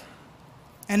wreck.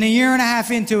 And a year and a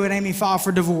half into it, Amy filed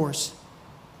for divorce.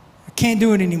 I can't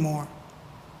do it anymore.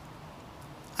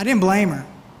 I didn't blame her.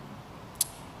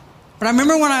 But I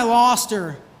remember when I lost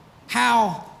her,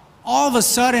 how all of a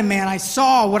sudden, man, I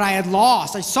saw what I had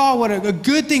lost. I saw what a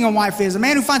good thing a wife is. A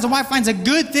man who finds a wife finds a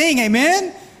good thing,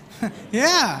 amen?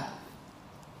 Yeah.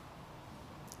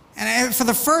 And for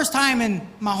the first time in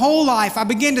my whole life, I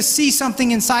began to see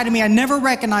something inside of me I never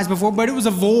recognized before, but it was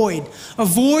a void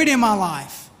in my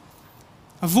life.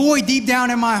 A void deep down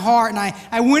in my heart, and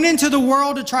I went into the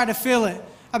world to try to fill it.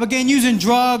 I began using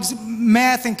drugs,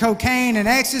 meth and cocaine and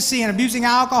ecstasy and abusing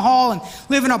alcohol and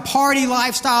living a party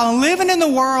lifestyle and living in the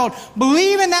world,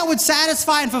 believing that would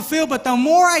satisfy and fulfill. But the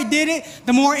more I did it,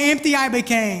 the more empty I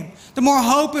became, the more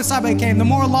hopeless I became, the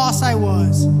more lost I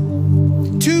was.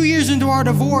 2 years into our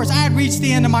divorce, I had reached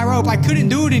the end of my rope. I couldn't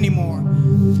do it anymore.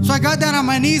 So I got down on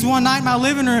my knees one night in my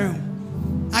living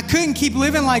room. I couldn't keep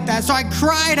living like that, so I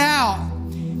cried out.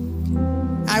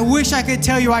 I wish I could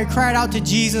tell you I cried out to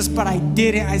Jesus, but I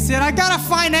didn't. I said, I gotta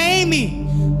find Amy.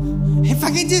 If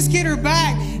I can just get her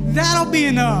back, that'll be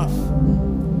enough.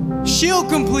 She'll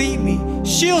complete me.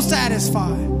 She'll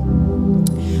satisfy.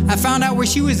 I found out where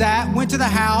she was at, went to the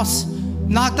house,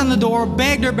 knocked on the door,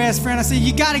 begged her best friend. I said,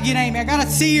 you gotta get Amy. I gotta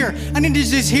see her. I need to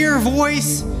just hear her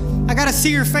voice. I gotta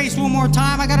see her face one more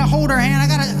time. I gotta hold her hand.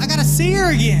 I gotta see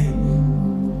her again.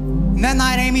 And that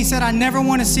night, Amy said, I never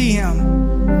want to see him.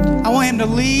 I want him to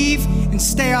leave and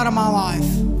stay out of my life.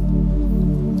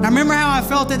 And I remember how I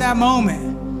felt at that moment.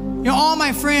 You know, all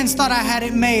my friends thought I had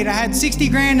it made. I had 60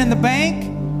 grand in the bank,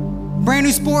 brand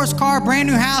new sports car, brand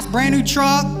new house, brand new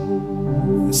truck,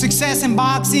 success in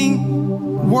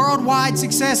boxing, worldwide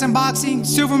success in boxing,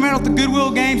 silver medal at the Goodwill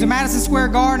Games at Madison Square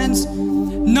Gardens.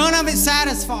 None of it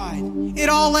satisfied. It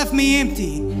all left me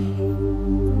empty.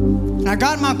 And I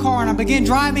got in my car and I began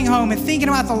driving home and thinking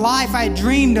about the life I had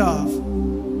dreamed of.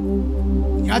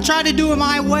 I tried to do it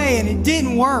my way and it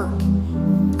didn't work.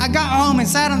 I got home and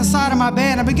sat on the side of my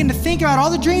bed and I began to think about all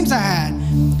the dreams I had.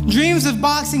 Dreams of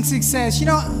boxing success. You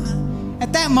know,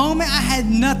 at that moment, I had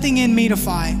nothing in me to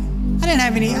fight. I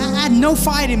had no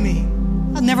fight in me.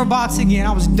 I'd never box again.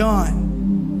 I was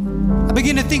done. I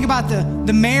began to think about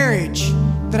the marriage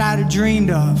that I had dreamed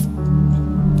of.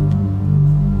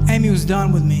 Amy was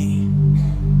done with me.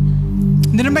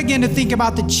 And then I began to think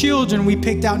about the children we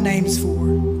picked out names for.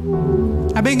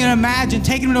 I began to imagine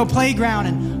taking them to a playground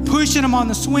and pushing them on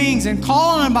the swings and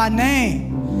calling them by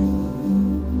name.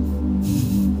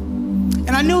 And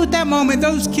I knew at that moment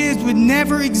those kids would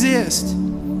never exist.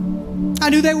 I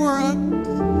knew they were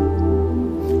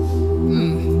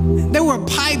a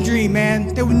pipe dream,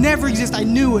 man. They would never exist. I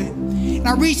knew it. And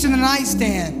I reached in the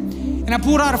nightstand and I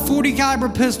pulled out a .40 caliber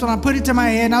pistol and I put it to my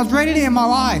head and I was ready to end my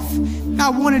life. I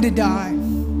wanted to die.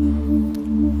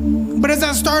 But as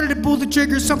I started to pull the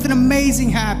trigger, something amazing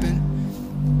happened.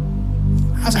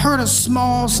 I heard a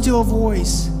small, still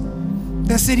voice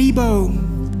that said, Ebo,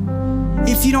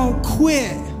 if you don't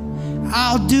quit,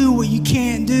 I'll do what you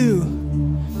can't do.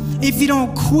 If you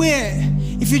don't quit,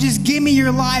 if you just give me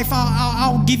your life,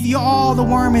 I'll give you all the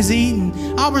worm has eaten.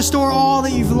 I'll restore all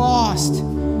that you've lost.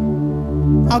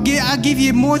 I'll give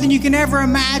you more than you can ever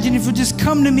imagine. If you'll just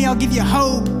come to me, I'll give you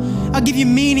hope. I'll give you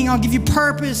meaning. I'll give you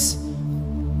purpose.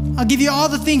 I'll give you all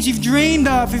the things you've dreamed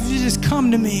of if you just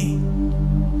come to me.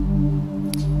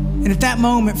 And at that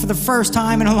moment, for the first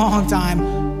time in a long time,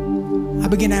 I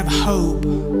began to have hope.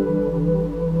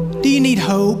 Do you need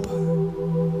hope?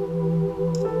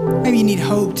 Maybe you need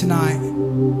hope tonight.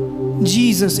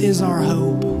 Jesus is our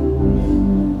hope.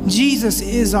 Jesus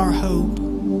is our hope.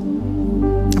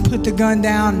 I put the gun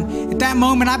down. At that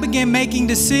moment, I began making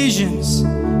decisions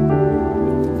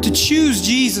to choose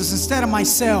Jesus instead of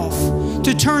myself,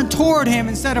 to turn toward him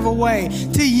instead of away,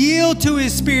 to yield to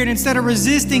his spirit instead of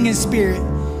resisting his spirit.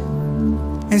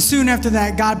 And soon after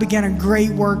that, God began a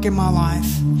great work in my life.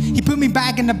 He put me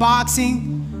back into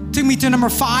boxing, took me to number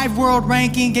 5 world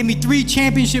ranking, gave me 3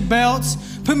 championship belts,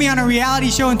 put me on a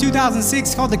reality show in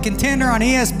 2006 called The Contender on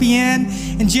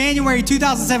ESPN. In January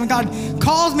 2007, God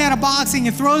calls me out of boxing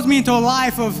and throws me into a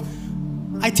life of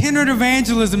itinerant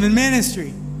evangelism and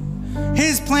ministry.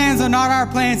 His plans are not our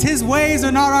plans. His ways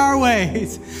are not our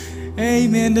ways.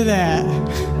 Amen to that.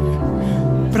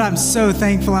 But I'm so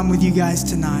thankful I'm with you guys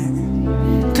tonight,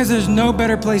 because there's no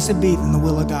better place to be than the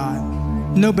will of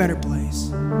God. No better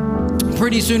place.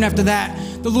 Pretty soon after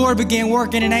that, the Lord began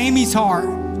working in Amy's heart.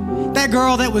 That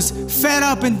girl that was fed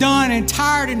up and done and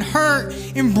tired and hurt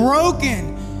and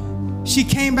broken, she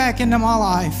came back into my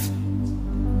life.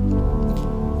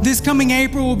 This coming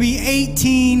April will be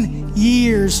 18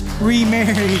 years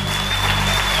remarried.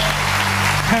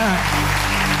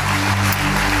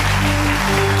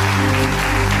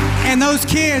 And those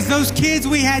kids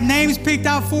we had names picked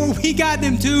out for, we got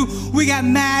them too. We got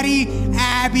Maddie,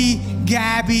 Abby,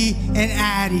 Gabby, and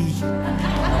Addie.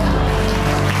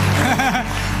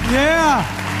 Yeah.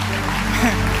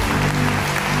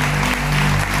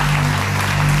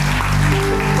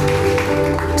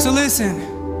 So listen,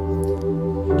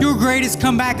 your greatest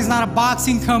comeback is not a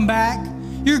boxing comeback.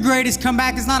 Your greatest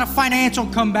comeback is not a financial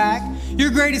comeback. Your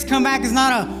greatest comeback is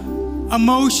not a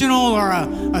emotional or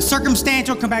a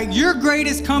circumstantial comeback. Your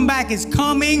greatest comeback is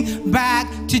coming back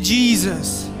to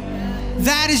Jesus.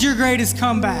 That is your greatest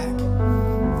comeback.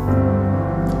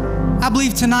 I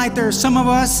believe tonight there are some of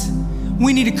us,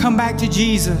 we need to come back to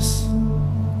Jesus.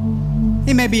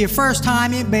 It may be your first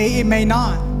time, it may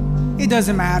not. It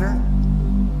doesn't matter.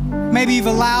 Maybe you've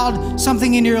allowed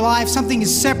something into your life, something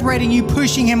is separating you,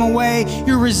 pushing Him away,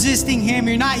 you're resisting Him,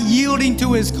 you're not yielding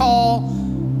to His call.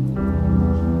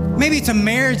 Maybe it's a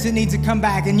marriage that needs to come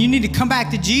back, and you need to come back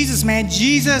to Jesus, man.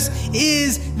 Jesus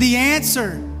is the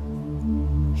answer.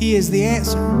 He is the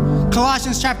answer.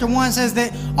 Colossians chapter 1 says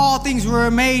that all things were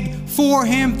made for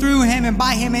Him, through Him, and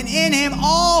by Him, and in Him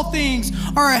all things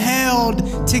are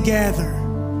held together.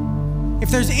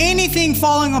 If there's anything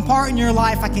falling apart in your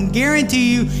life, I can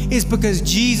guarantee you it's because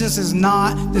Jesus is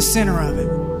not the center of it.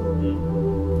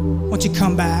 Won't you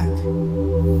come back?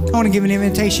 I want to give an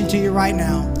invitation to you right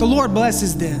now. The Lord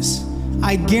blesses this.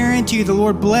 I guarantee you the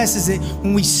Lord blesses it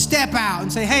when we step out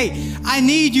and say, hey, I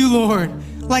need you, Lord.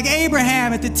 Like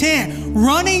Abraham at the tent,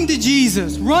 running to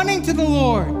Jesus, running to the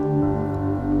Lord,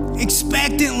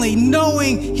 expectantly,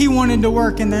 knowing He wanted to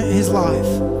work in his life.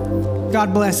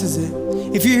 God blesses it.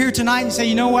 If you're here tonight and you say,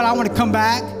 you know what, I want to come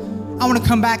back. I want to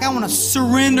come back. I want to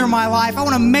surrender my life. I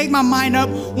want to make my mind up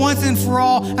once and for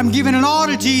all. I'm giving it all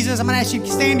to Jesus. I'm going to ask you to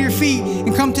stand to your feet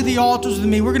and come to the altars with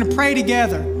me. We're going to pray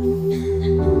together.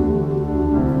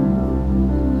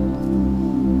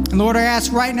 And Lord, I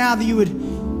ask right now that you would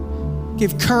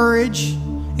give courage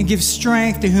and give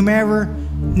strength to whomever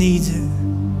needs it.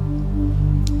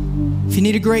 If you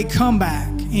need a great comeback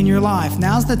in your life,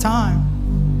 now's the time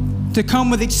to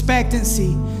come with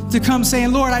expectancy, to come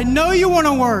saying, Lord, I know you want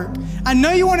to work. I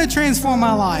know you want to transform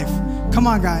my life. Come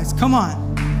on, guys. Come on.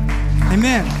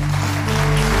 Amen.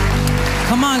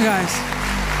 Come on, guys.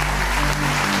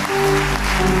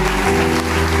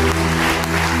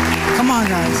 Come on,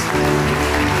 guys.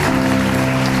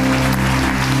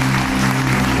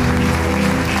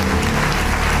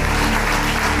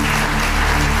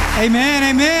 Amen,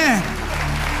 amen.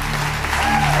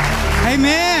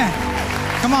 Amen.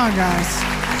 Come on, guys.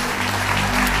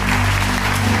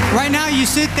 Right now you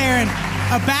sit there and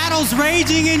a battle's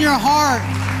raging in your heart.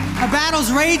 A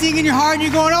battle's raging in your heart and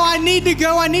you're going, oh, I need to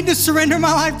go. I need to surrender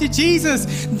my life to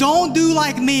Jesus. Don't do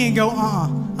like me and go,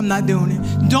 I'm not doing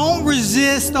it. Don't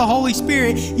resist the Holy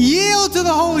Spirit. Yield to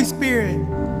the Holy Spirit.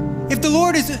 If the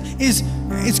Lord is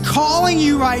calling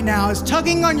you right now, is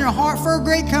tugging on your heart for a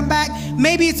great comeback,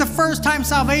 maybe it's a first-time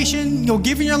salvation, you're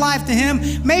giving your life to Him.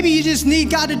 Maybe you just need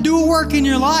God to do a work in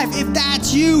your life. If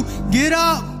that's you, get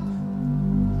up.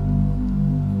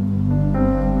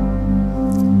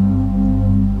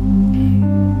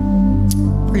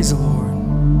 Praise the Lord.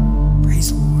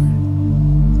 Praise the Lord.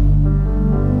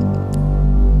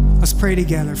 Let's pray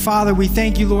together. Father, we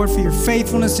thank you, Lord, for your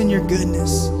faithfulness and your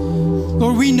goodness.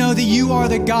 Lord, we know that you are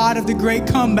the God of the great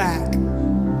comeback.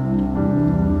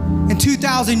 And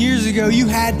 2,000 years ago, you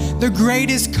had the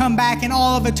greatest comeback in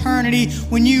all of eternity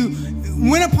when you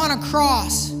went upon a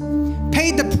cross,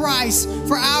 paid the price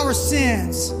for our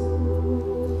sins,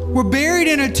 were buried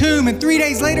in a tomb, and 3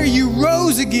 days later, you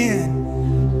rose again.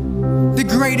 The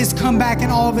greatest comeback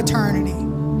in all of eternity.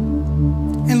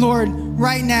 And Lord,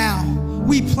 right now,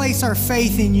 we place our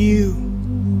faith in you.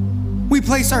 We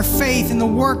place our faith in the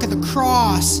work of the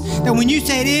cross, that when you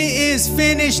said it is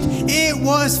finished, it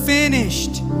was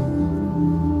finished.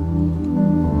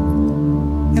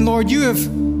 And Lord, you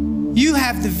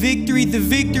have the victory. The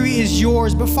victory is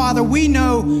yours. But Father, we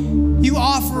know you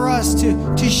offer us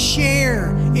to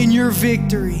share in your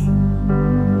victory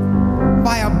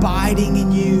by abiding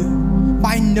in you,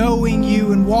 by knowing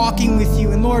you and walking with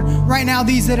you. And Lord, right now,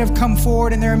 these that have come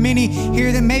forward, and there are many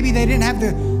here that maybe they didn't have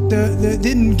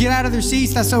didn't get out of their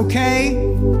seats, that's okay.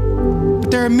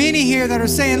 But there are many here that are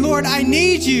saying, Lord, I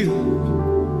need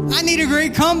you. I need a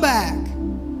great comeback.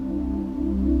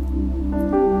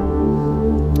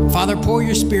 Father, pour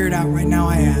your Spirit out right now,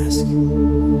 I ask.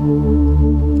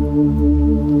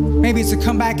 Maybe it's a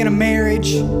comeback in a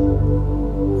marriage,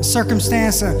 a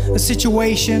circumstance, a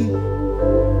situation.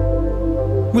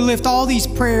 We lift all these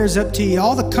prayers up to you,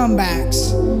 all the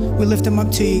comebacks, we lift them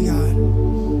up to you, God.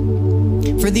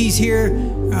 For these here,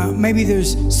 maybe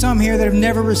there's some here that have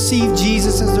never received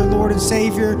Jesus as their Lord and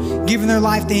Savior, given their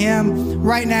life to Him.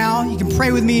 Right now, you can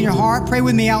pray with me in your heart, pray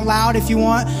with me out loud if you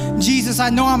want. Jesus, I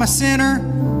know I'm a sinner.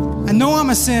 I know I'm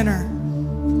a sinner,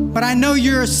 but I know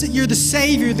you're the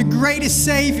Savior, the greatest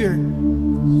Savior.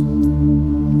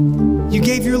 You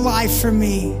gave your life for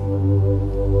me,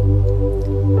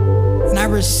 and I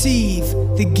receive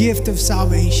the gift of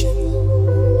salvation,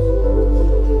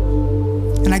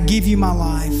 and I give you my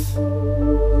life.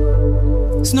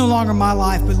 It's no longer my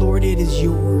life, but Lord, it is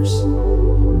yours.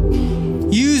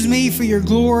 Use me for your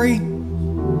glory.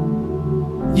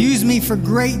 Use me for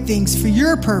great things, for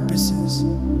your purposes.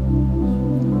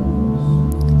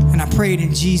 I pray it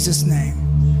in Jesus' name.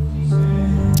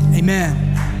 Amen.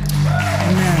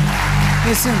 Amen.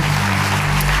 Listen,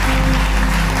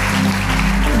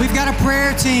 we've got a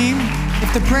prayer team.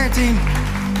 If the prayer team,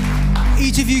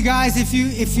 each of you guys, if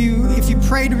you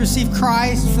pray to receive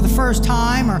Christ for the first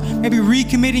time, or maybe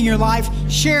recommitting your life,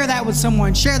 share that with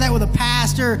someone. Share that with a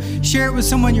pastor. Share it with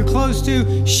someone you're close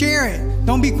to. Share it.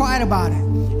 Don't be quiet about it.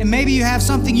 And maybe you have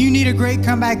something you need a great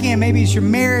comeback in. Maybe it's your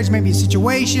marriage, maybe a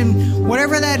situation,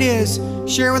 whatever that is,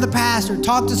 share with a pastor,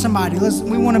 talk to somebody. Listen,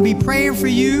 we want to be praying for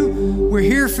you. We're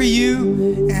here for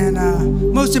you. And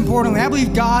most importantly, I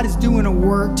believe God is doing a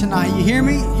work tonight. You hear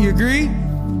me? You agree?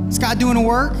 Is God doing a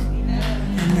work?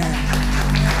 Amen.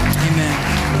 Amen.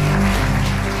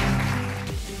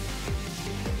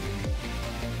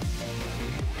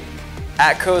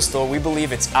 At Coastal, we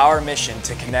believe it's our mission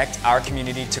to connect our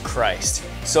community to Christ.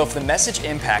 So if the message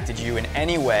impacted you in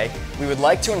any way, we would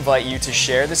like to invite you to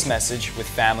share this message with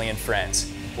family and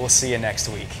friends. We'll see you next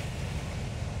week.